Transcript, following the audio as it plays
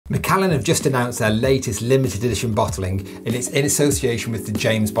Macallan have just announced their latest limited edition bottling, and it's in association with the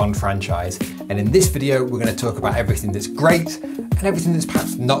James Bond franchise. And in this video, we're going to talk about everything that's great and everything that's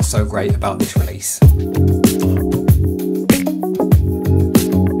perhaps not so great about this release.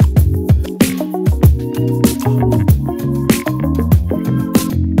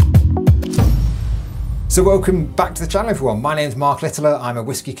 So welcome back to the channel, everyone. My name is Mark Littler. I'm a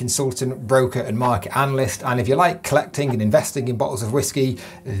whisky consultant, broker and market analyst. And if you like collecting and investing in bottles of whisky,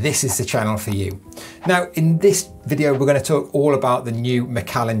 this is the channel for you. Now, in this video, we're going to talk all about the new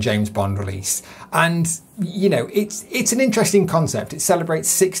Macallan James Bond release. And, you know, it's an interesting concept. It celebrates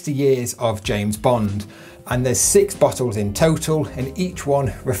 60 years of James Bond. And there's 6 bottles in total, and each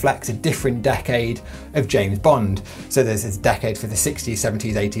one reflects a different decade of James Bond. So there's this decade for the 60s,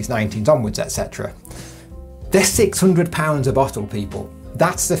 70s, 80s, 90s onwards, etc. They're £600 a bottle, people.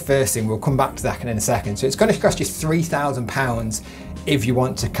 That's the first thing. We'll come back to that in a second. So it's going to cost you £3,000 if you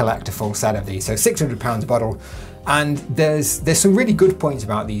want to collect a full set of these. So £600 a bottle. And there's some really good points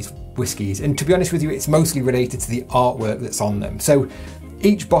about these whiskies. And to be honest with you, it's mostly related to the artwork that's on them. So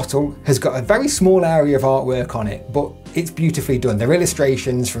each bottle has got a very small area of artwork on it, but it's beautifully done. They're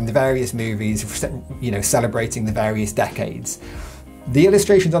illustrations from the various movies, you know, celebrating the various decades. The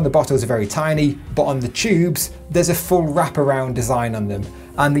illustrations on the bottles are very tiny, but on the tubes, there's a full wraparound design on them.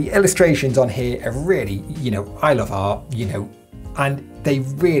 And the illustrations on here are really, you know, I love art, you know, and they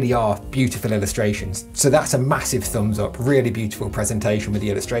really are beautiful illustrations. So that's a massive thumbs up, really beautiful presentation with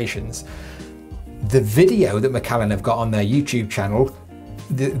the illustrations. The video that Macallan have got on their YouTube channel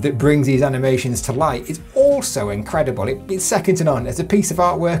that brings these animations to light is also incredible. It's second to none. As a piece of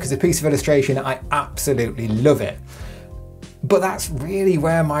artwork, as a piece of illustration, I absolutely love it. But that's really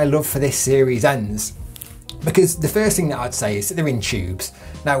where my love for this series ends. Because the first thing that I'd say is that they're in tubes.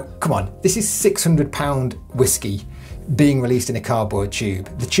 Now, come on, this is £600 whiskey being released in a cardboard tube.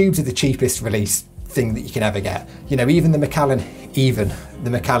 The tubes are the cheapest release thing that you can ever get. You know, even the Macallan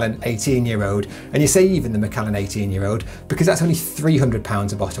 18-year-old, and you say even the Macallan 18-year-old because that's only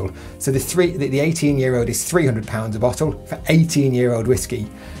 £300 a bottle. So the 18-year-old is £300 a bottle for 18-year-old whiskey.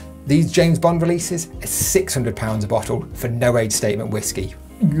 These James Bond releases are £600 a bottle for no age statement whiskey.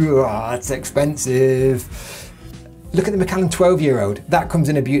 That's expensive. Look at the Macallan 12-year-old. That comes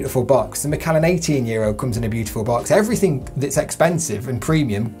in a beautiful box. The Macallan 18-year-old comes in a beautiful box. Everything that's expensive and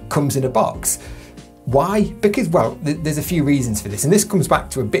premium comes in a box. Why? Because, well, there's a few reasons for this. And this comes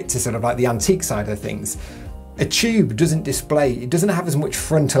back to a bit to sort of like the antique side of things. A tube doesn't display, it doesn't have as much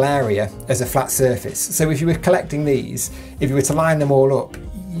frontal area as a flat surface. So if you were collecting these, if you were to line them all up,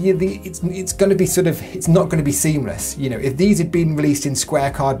 it's going to be sort of, it's not going to be seamless. You know, if these had been released in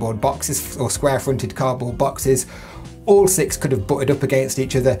square cardboard boxes or square fronted cardboard boxes, all 6 could have butted up against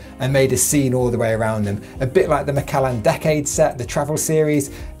each other and made a scene all the way around them. A bit like the Macallan Decade set, the travel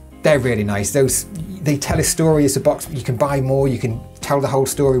series, they're really nice. They tell a story as a box, you can buy more, you can tell the whole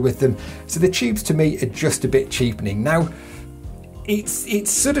story with them. So the tubes to me are just a bit cheapening. Now,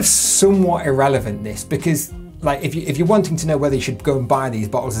 it's sort of somewhat irrelevant this, because like if you're wanting to know whether you should go and buy these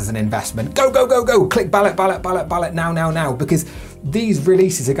bottles as an investment, go, click ballot now, because these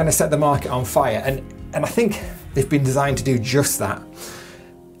releases are going to set the market on fire. And I think they've been designed to do just that.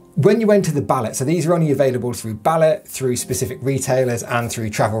 When you enter the ballot, so these are only available through ballot, through specific retailers and through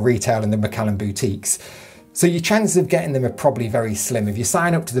travel retail and the Macallan boutiques. So your chances of getting them are probably very slim. If you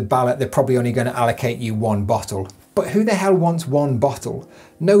sign up to the ballot, they're probably only going to allocate you 1 bottle. But who the hell wants 1 bottle?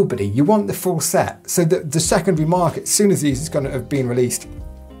 Nobody. You want the full set. So the secondary market, as soon as these are going to have been released,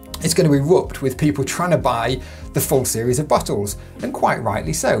 it's going to erupt with people trying to buy the full series of bottles. And quite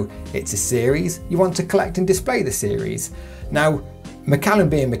rightly so. It's a series. You want to collect and display the series. Now, Macallan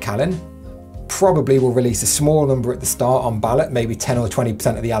being Macallan, probably will release a small number at the start on ballot, maybe 10 or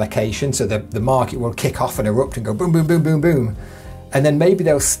 20% of the allocation. So the market will kick off and erupt and go boom, boom, boom, boom, boom. And then maybe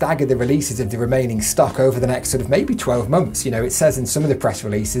they'll stagger the releases of the remaining stock over the next sort of maybe 12 months. You know, it says in some of the press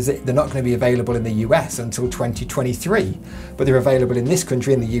releases that they're not going to be available in the US until 2023, but they're available in this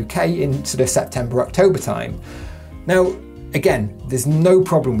country, in the UK, in sort of September, October time. Now, again, there's no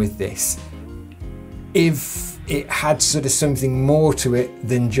problem with this if it had sort of something more to it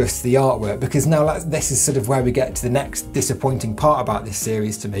than just the artwork, because now this is sort of where we get to the next disappointing part about this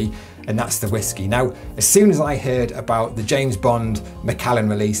series to me, and that's the whiskey. Now, as soon as I heard about the James Bond Macallan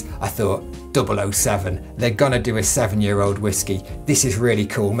release, I thought 007, they're gonna do a 7-year-old whiskey. This is really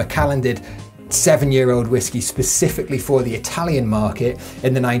cool. Macallan did 7-year-old whiskey specifically for the Italian market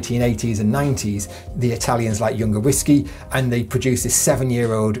in the 1980s and 90s. The Italians like younger whiskey, and they produced this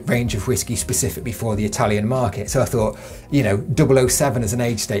 7-year-old range of whiskey specifically for the Italian market. So I thought, you know, 007 as an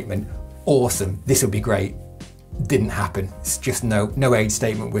age statement, awesome, this will be great. Didn't happen. It's just no age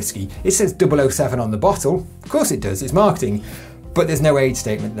statement whiskey. It says 007 on the bottle. Of course it does, it's marketing, but there's no age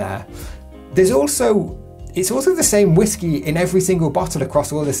statement there. It's also the same whiskey in every single bottle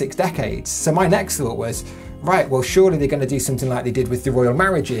across all the 6 decades. So my next thought was, right, well surely they're going to do something like they did with the Royal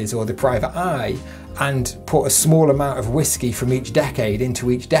Marriages or the Private Eye and put a small amount of whiskey from each decade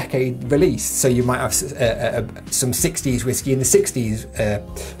into each decade release. So you might have some 60s whiskey in the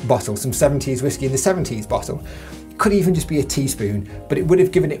 60s bottle, some 70s whiskey in the 70s bottle. It could even just be a teaspoon, but it would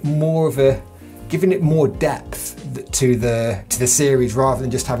have given it more depth to the series rather than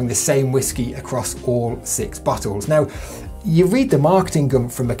just having the same whiskey across all 6 bottles. Now, you read the marketing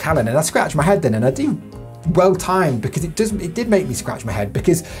gump from Macallan, and I scratch my head then, and I do well timed, because it did make me scratch my head,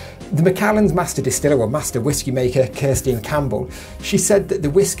 because the Macallan's master distiller or master whiskey maker, Kirsty Campbell, she said that the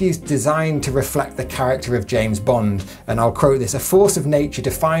whiskey is designed to reflect the character of James Bond, and I'll quote this: "A force of nature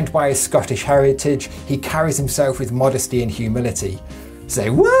defined by his Scottish heritage, he carries himself with modesty and humility." Say,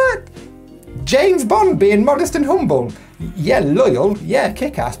 what? James Bond being modest and humble? Yeah, loyal, yeah,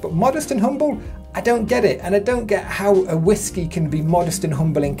 kick-ass, but modest and humble? I don't get it, and I don't get how a whiskey can be modest and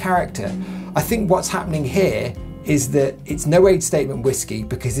humble in character. I think what's happening here is that it's no age statement whiskey,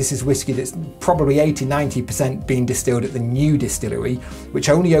 because this is whiskey that's probably 80–90% being distilled at the new distillery, which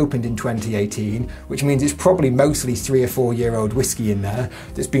only opened in 2018, which means it's probably mostly 3 or 4 year old whiskey in there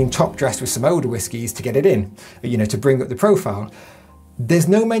that's been top dressed with some older whiskies to get it in, to bring up the profile. There's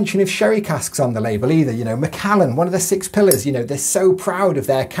no mention of sherry casks on the label either. Macallan, one of the 6 pillars, they're so proud of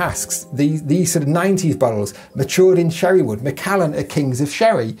their casks. These sort of 90s bottles, matured in sherry wood. Macallan are kings of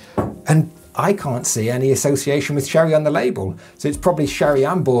sherry. And I can't see any association with sherry on the label. So it's probably sherry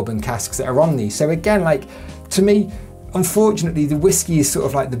and bourbon casks that are on these. So again, to me, unfortunately, the whiskey is sort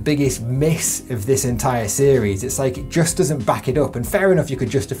of like the biggest miss of this entire series. It's like it just doesn't back it up. And fair enough, you could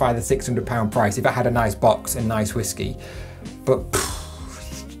justify the £600 price if it had a nice box and nice whiskey. But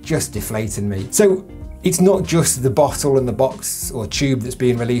just deflating me. So it's not just the bottle and the box or tube that's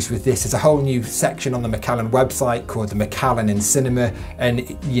being released with this. There's a whole new section on the Macallan website called the Macallan in Cinema, and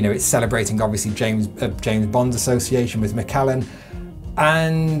it's celebrating obviously James Bond's association with Macallan.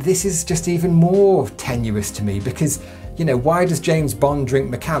 And this is just even more tenuous to me, because why does James Bond drink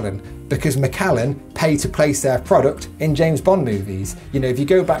Macallan? Because Macallan pay to place their product in James Bond movies. If you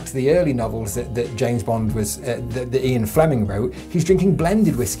go back to the early novels that James Bond was, that Ian Fleming wrote, he's drinking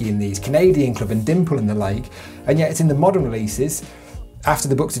blended whiskey in these, Canadian Club and Dimple and the like, and yet it's in the modern releases, after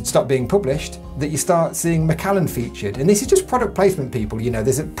the books had stopped being published, that you start seeing Macallan featured. And this is just product placement, people.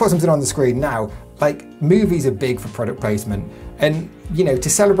 Put something on the screen now. Movies are big for product placement. And, to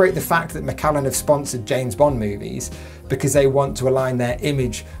celebrate the fact that Macallan have sponsored James Bond movies because they want to align their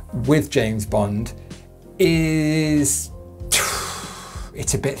image with James Bond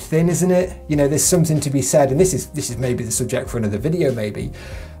it's a bit thin, isn't it? There's something to be said, and this is maybe the subject for another video maybe.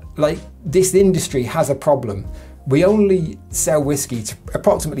 This industry has a problem. We only sell whiskey to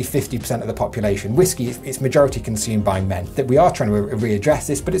approximately 50% of the population. Whiskey is majority consumed by men. That we are trying to readdress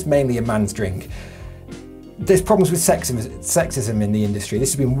this, but it's mainly a man's drink. There's problems with sexism in the industry.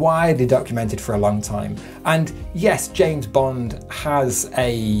 This has been widely documented for a long time. And yes, James Bond has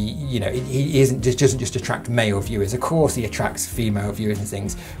he doesn't just attract male viewers. Of course he attracts female viewers and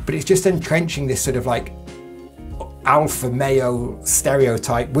things, but it's just entrenching this sort of alpha male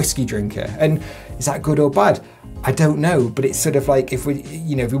stereotype whiskey drinker. And is that good or bad? I don't know, but it's sort of if we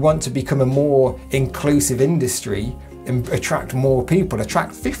want to become a more inclusive industry and attract more people,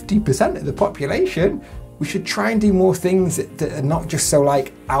 attract 50% of the population, we should try and do more things that are not just so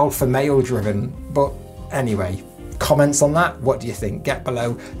alpha male driven. But anyway, comments on that? What do you think? Get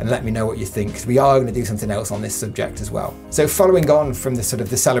below and let me know what you think, because we are going to do something else on this subject as well. So following on from the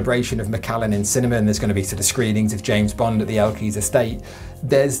celebration of Macallan in Cinema, and there's going to be screenings of James Bond at the Elkies estate,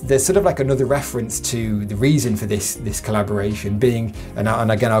 there's another reference to the reason for this collaboration being,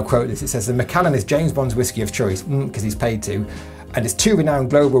 and again I'll quote this, it says, "The Macallan is James Bond's whiskey of choice," because he's paid to, "and as 2 renowned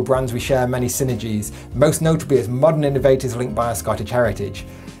global brands we share many synergies, most notably as modern innovators linked by our Scottish heritage."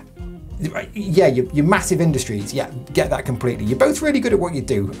 Yeah, you're massive industries, yeah, get that completely. You're both really good at what you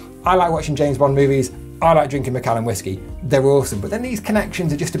do. I like watching James Bond movies, I like drinking Macallan whiskey, they're awesome, but then these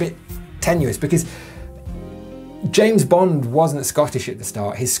connections are just a bit tenuous, because James Bond wasn't Scottish at the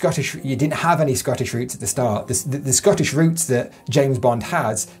start. You didn't have any Scottish roots at the start. The Scottish roots that James Bond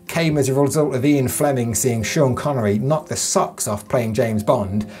has came as a result of Ian Fleming seeing Sean Connery knock the socks off playing James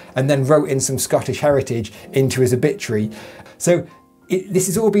Bond, and then wrote in some Scottish heritage into his obituary. So this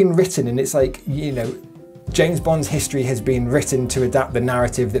has all been written, and it's James Bond's history has been written to adapt the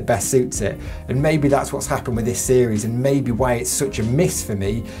narrative that best suits it. And maybe that's what's happened with this series, and maybe why it's such a miss for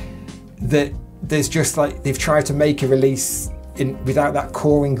me, that there's just like, they've tried to make a release without that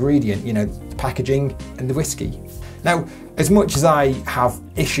core ingredient, you know, the packaging and the whiskey. Now, as much as I have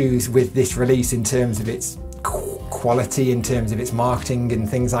issues with this release in terms of its quality, in terms of its marketing and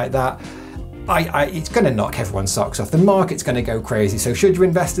things like that, it's going to knock everyone's socks off. The market's going to go crazy. So should you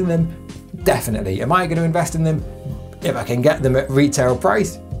invest in them? Definitely. Am I going to invest in them? If I can get them at retail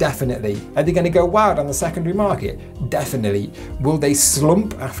price? Definitely. Are they going to go wild on the secondary market? Definitely. Will they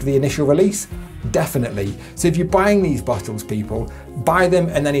slump after the initial release? Definitely. So if you're buying these bottles, people, buy them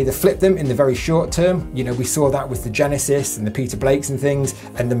and then either flip them in the very short term. You know, we saw that with the Genesis and the Peter Blakes and things,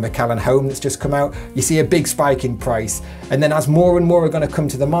 and the Macallan Home that's just come out. You see a big spike in price. And then as more and more are going to come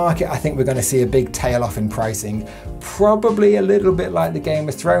to the market, I think we're going to see a big tail off in pricing. Probably a little bit like the Game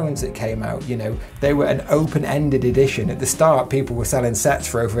of Thrones that came out. You know, they were an open-ended edition. At the start, people were selling sets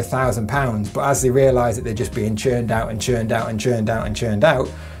for over £1,000, but as they realised that they're just being churned out and churned out and churned out and churned out,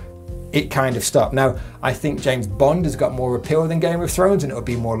 it kind of stopped. Now, I think James Bond has got more appeal than Game of Thrones and it'll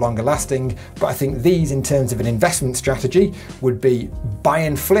be more longer lasting, but I think these, in terms of an investment strategy, would be buy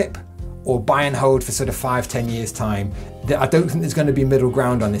and flip or buy and hold for sort of 5-10 years time. I don't think there's going to be middle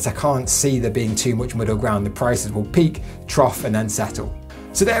ground on this. I can't see there being too much middle ground. The prices will peak, trough and then settle.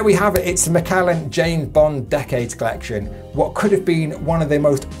 So there we have it. It's the Macallan James Bond Decades Collection. What could have been one of the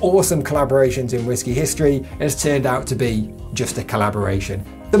most awesome collaborations in whiskey history has turned out to be just a collaboration.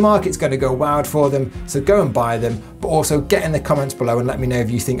 The market's going to go wild for them, so go and buy them, but also get in the comments below and let me know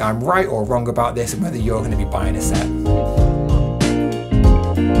if you think I'm right or wrong about this and whether you're going to be buying a set.